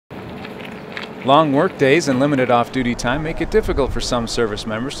Long work days and limited off-duty time make it difficult for some service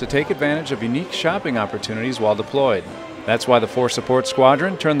members to take advantage of unique shopping opportunities while deployed. That's why the 4 Support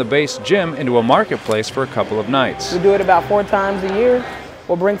Squadron turned the base gym into a marketplace for a couple of nights. We do it about 4 times a year.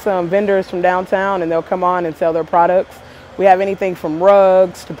 We'll bring some vendors from downtown and they'll come on and sell their products. We have anything from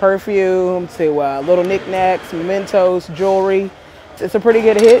rugs to perfume to little knickknacks, mementos, jewelry. It's a pretty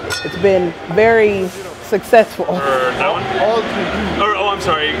good hit. It's been very successful. I'm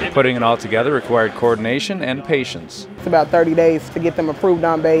sorry. Putting it all together required coordination and patience. It's about 30 days to get them approved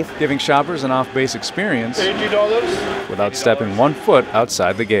on base. Giving shoppers an off-base experience without stepping 1 foot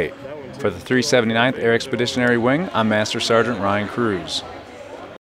outside the gate. For the 379th Air Expeditionary Wing, I'm Master Sergeant Ryan Kruse.